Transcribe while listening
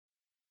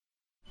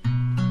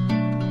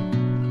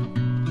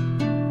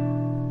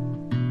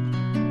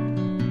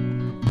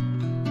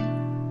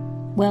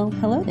Well,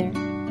 hello there.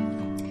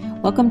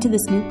 Welcome to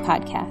this new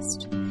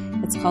podcast.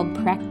 It's called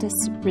Practice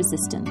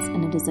Resistance,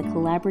 and it is a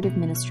collaborative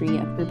ministry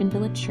of Urban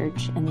Village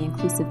Church and the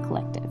Inclusive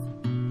Collective.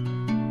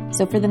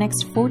 So for the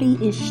next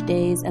 40-ish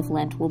days of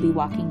Lent, we'll be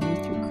walking you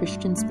through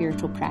Christian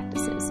spiritual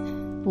practices.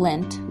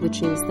 Lent,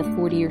 which is the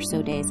 40 or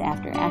so days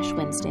after Ash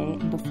Wednesday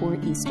and before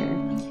Easter,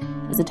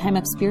 is a time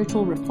of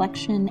spiritual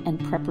reflection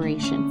and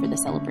preparation for the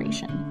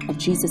celebration of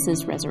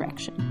Jesus'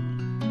 resurrection.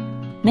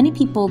 Many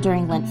people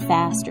during Lent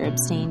fast or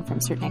abstain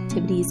from certain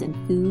activities and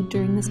food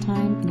during this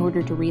time in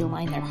order to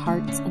realign their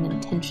hearts and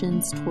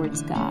intentions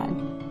towards God.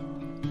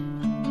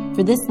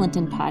 For this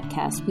Lenten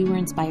podcast, we were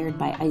inspired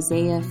by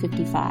Isaiah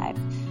 55,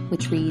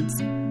 which reads,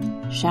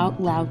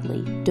 "Shout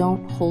loudly,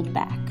 don't hold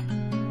back.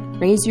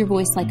 Raise your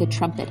voice like a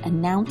trumpet.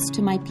 Announce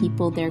to my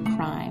people their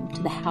crime,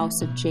 to the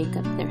house of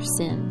Jacob their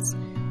sins.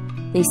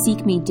 They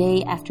seek me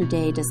day after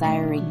day,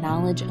 desiring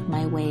knowledge of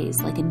my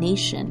ways, like a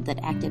nation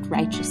that acted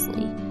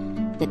righteously,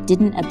 that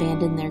didn't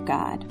abandon their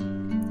God.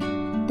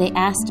 They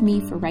asked me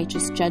for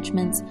righteous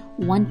judgments,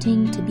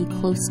 wanting to be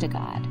close to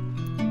God.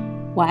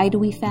 Why do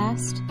we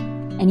fast,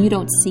 and you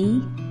don't see?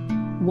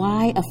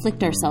 Why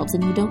afflict ourselves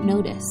and you don't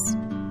notice?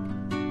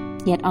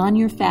 Yet on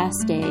your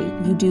fast day,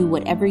 you do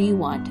whatever you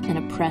want and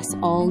oppress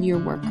all your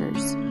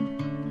workers.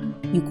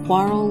 You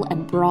quarrel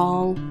and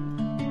brawl,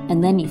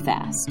 and then you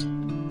fast.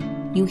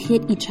 You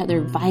hit each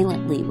other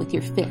violently with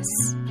your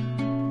fists.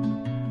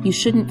 You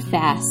shouldn't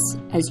fast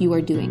as you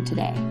are doing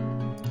today.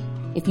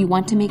 If you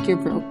want to make your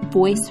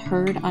voice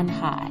heard on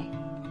high.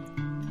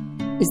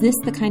 Is this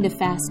the kind of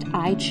fast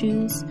I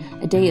choose?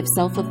 A day of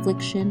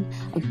self-affliction,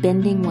 of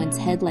bending one's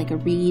head like a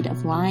reed,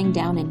 of lying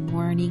down in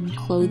mourning,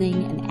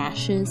 clothing, and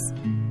ashes?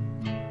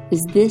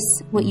 Is this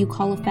what you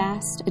call a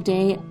fast, a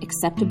day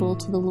acceptable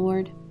to the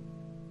Lord?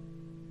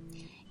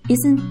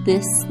 Isn't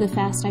this the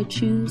fast I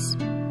choose?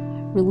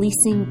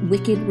 Releasing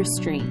wicked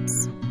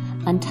restraints,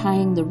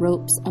 untying the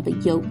ropes of a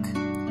yoke,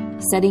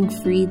 setting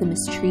free the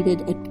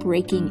mistreated and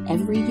breaking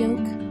every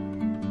yoke?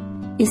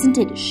 Isn't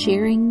it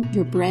sharing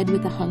your bread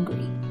with the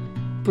hungry,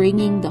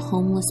 bringing the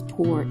homeless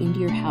poor into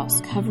your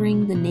house,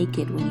 covering the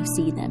naked when you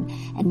see them,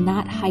 and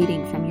not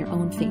hiding from your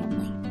own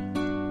family?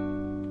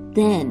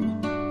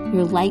 Then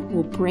your light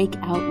will break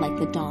out like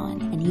the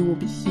dawn, and you will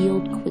be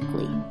healed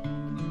quickly.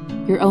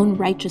 Your own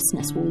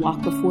righteousness will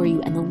walk before you,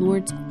 and the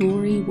Lord's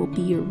glory will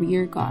be your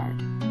rear guard.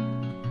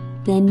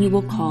 Then you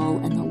will call,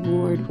 and the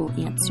Lord will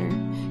answer.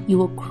 You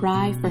will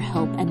cry for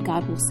help, and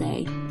God will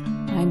say,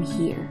 I'm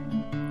here.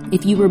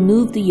 If you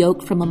remove the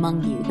yoke from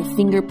among you, the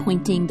finger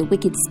pointing, the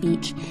wicked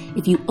speech,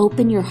 if you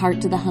open your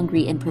heart to the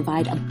hungry and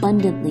provide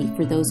abundantly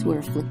for those who are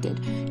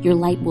afflicted, your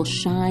light will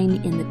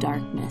shine in the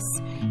darkness,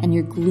 and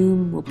your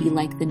gloom will be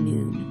like the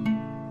noon.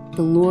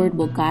 The Lord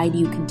will guide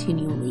you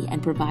continually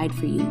and provide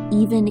for you,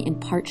 even in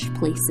parched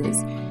places.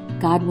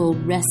 God will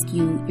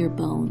rescue your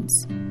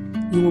bones.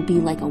 You will be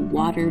like a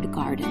watered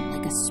garden,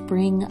 like a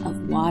spring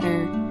of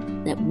water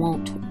that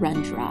won't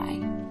run dry.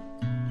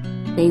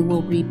 They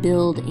will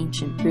rebuild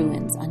ancient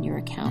ruins on your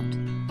account.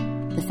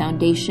 The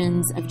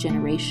foundations of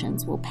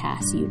generations will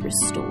pass you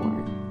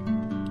restored.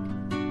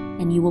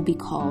 And you will be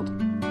called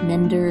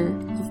mender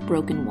of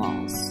broken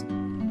walls,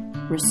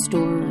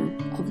 restorer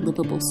of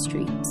livable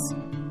streets.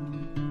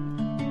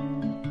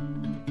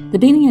 The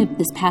beginning of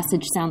this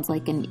passage sounds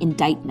like an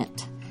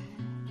indictment.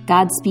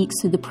 God speaks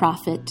through the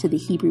prophet to the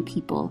Hebrew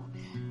people.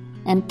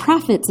 And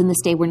prophets in this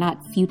day were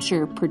not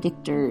future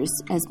predictors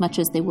as much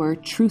as they were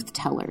truth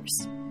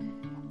tellers.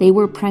 They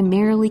were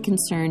primarily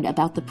concerned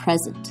about the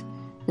present,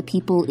 the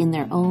people in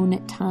their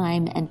own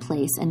time and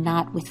place, and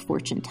not with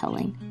fortune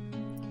telling.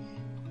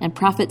 And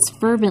prophets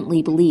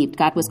fervently believed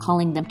God was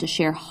calling them to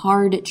share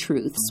hard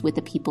truths with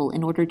the people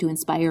in order to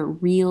inspire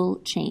real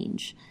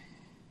change.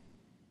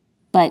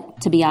 But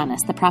to be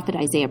honest, the prophet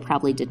Isaiah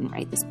probably didn't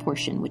write this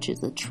portion, which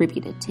is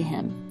attributed to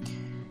him.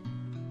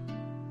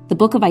 The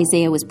book of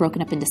Isaiah was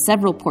broken up into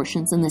several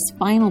portions, and this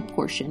final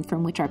portion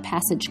from which our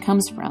passage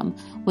comes from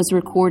was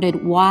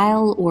recorded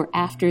while or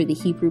after the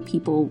Hebrew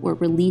people were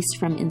released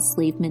from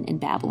enslavement in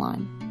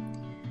Babylon.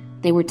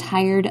 They were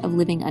tired of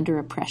living under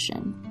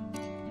oppression.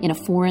 In a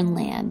foreign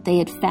land, they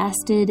had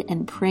fasted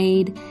and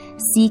prayed,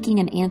 seeking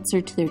an answer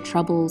to their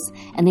troubles,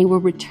 and they were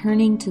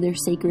returning to their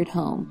sacred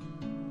home.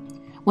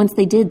 Once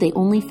they did, they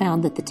only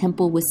found that the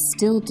temple was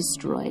still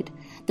destroyed,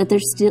 that their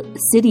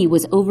city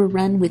was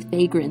overrun with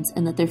vagrants,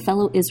 and that their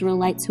fellow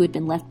Israelites who had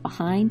been left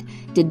behind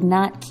did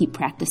not keep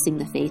practicing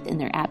the faith in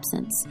their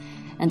absence.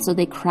 And so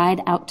they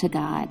cried out to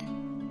God,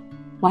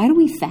 "Why do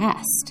we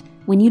fast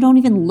when you don't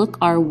even look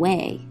our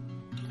way?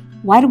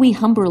 Why do we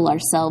humble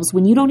ourselves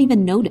when you don't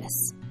even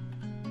notice?"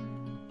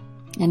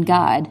 And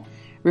God,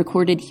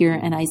 recorded here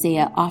in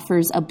Isaiah,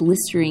 offers a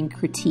blistering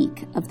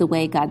critique of the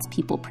way God's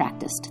people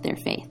practiced their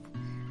faith.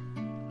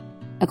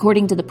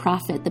 According to the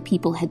prophet, the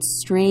people had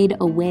strayed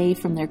away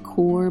from their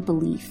core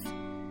belief.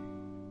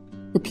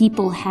 The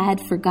people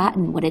had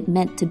forgotten what it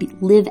meant to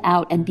live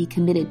out and be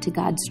committed to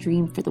God's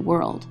dream for the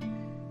world.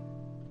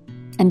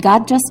 And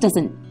God just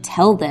doesn't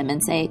tell them and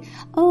say,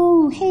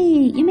 "Oh,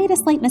 hey, you made a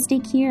slight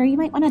mistake here. You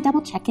might want to double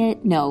check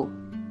it." No.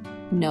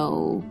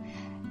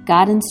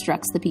 God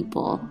instructs the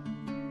people,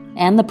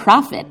 and the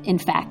prophet, in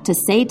fact, to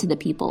say to the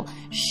people,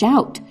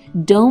 shout,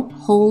 don't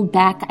hold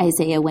back,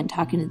 Isaiah, when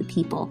talking to the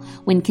people,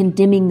 when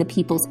condemning the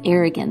people's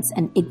arrogance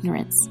and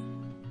ignorance.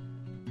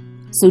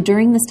 So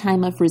during this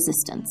time of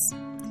resistance,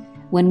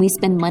 when we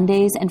spend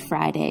Mondays and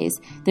Fridays,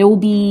 there will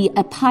be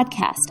a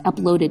podcast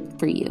uploaded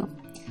for you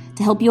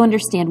to help you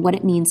understand what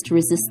it means to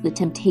resist the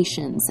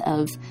temptations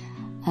of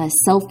a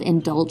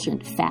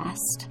self-indulgent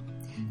fast,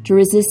 to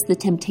resist the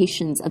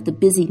temptations of the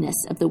busyness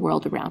of the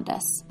world around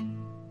us.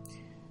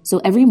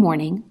 So every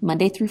morning,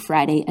 Monday through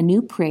Friday, a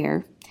new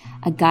prayer,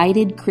 a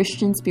guided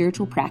Christian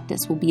spiritual practice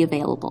will be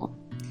available.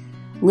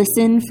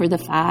 Listen for the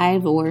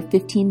 5 or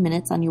 15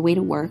 minutes on your way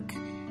to work,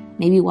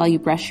 maybe while you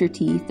brush your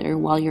teeth or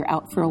while you're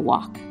out for a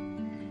walk.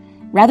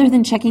 Rather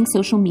than checking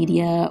social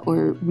media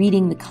or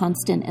reading the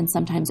constant and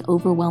sometimes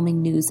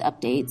overwhelming news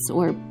updates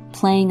or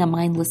playing a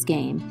mindless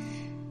game,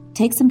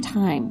 take some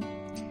time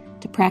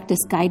to practice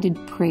guided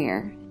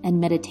prayer and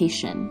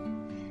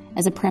meditation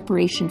as a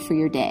preparation for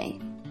your day,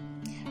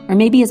 or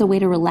maybe as a way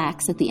to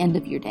relax at the end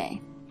of your day.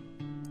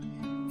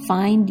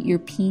 Find your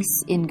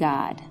peace in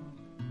God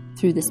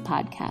through this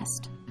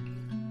podcast.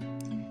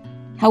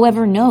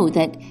 However, know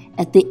that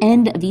at the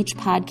end of each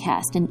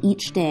podcast and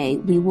each day,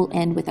 we will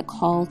end with a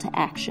call to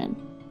action.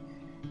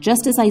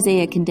 Just as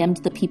Isaiah condemned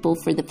the people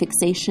for the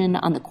fixation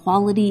on the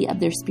quality of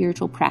their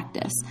spiritual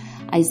practice,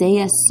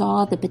 Isaiah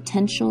saw the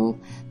potential,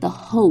 the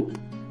hope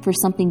for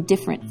something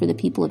different for the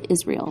people of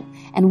Israel.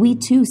 And we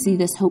too see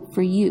this hope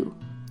for you.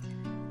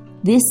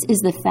 This is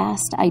the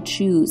fast I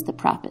choose, the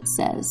prophet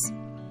says.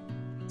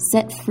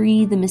 Set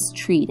free the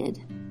mistreated,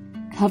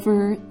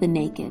 cover the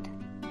naked.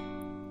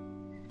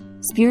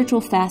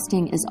 Spiritual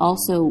fasting is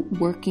also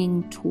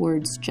working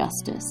towards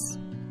justice,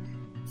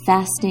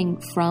 fasting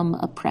from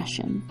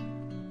oppression.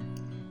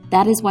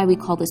 That is why we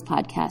call this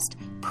podcast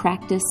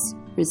Practice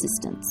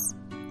Resistance.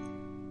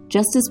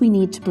 Just as we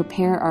need to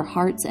prepare our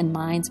hearts and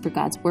minds for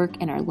God's work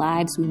in our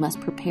lives, we must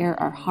prepare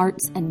our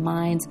hearts and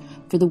minds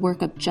for the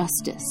work of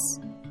justice,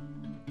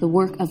 the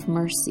work of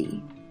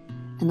mercy,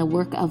 and the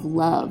work of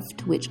love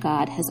to which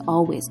God has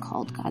always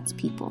called God's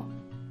people.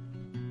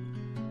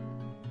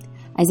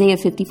 Isaiah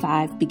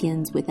 55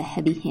 begins with a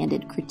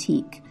heavy-handed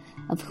critique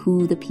of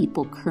who the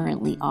people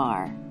currently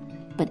are,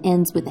 but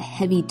ends with a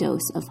heavy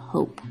dose of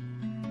hope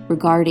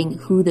regarding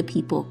who the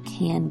people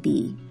can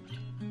be.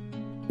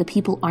 The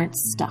people aren't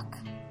stuck.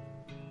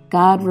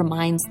 God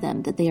reminds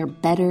them that they are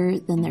better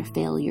than their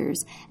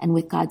failures, and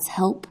with God's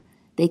help,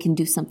 they can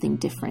do something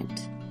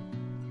different.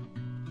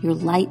 Your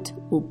light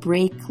will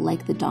break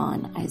like the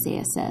dawn,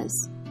 Isaiah says.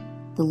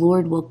 The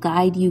Lord will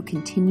guide you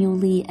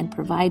continually and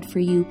provide for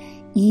you,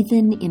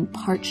 even in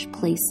parched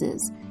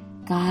places.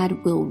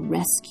 God will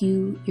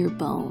rescue your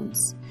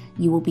bones.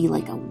 You will be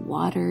like a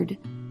watered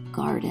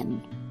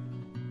garden.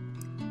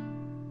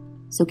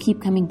 So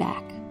keep coming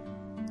back.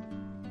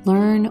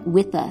 Learn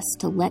with us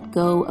to let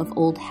go of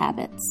old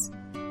habits,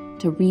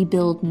 to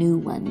rebuild new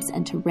ones,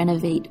 and to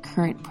renovate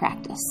current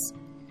practice,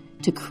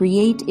 to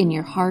create in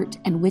your heart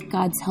and with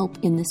God's help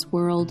in this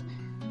world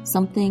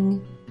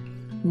something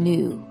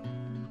new.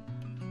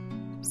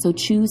 So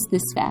choose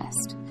this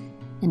fast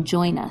and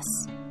join us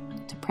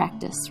to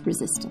practice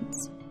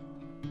resistance.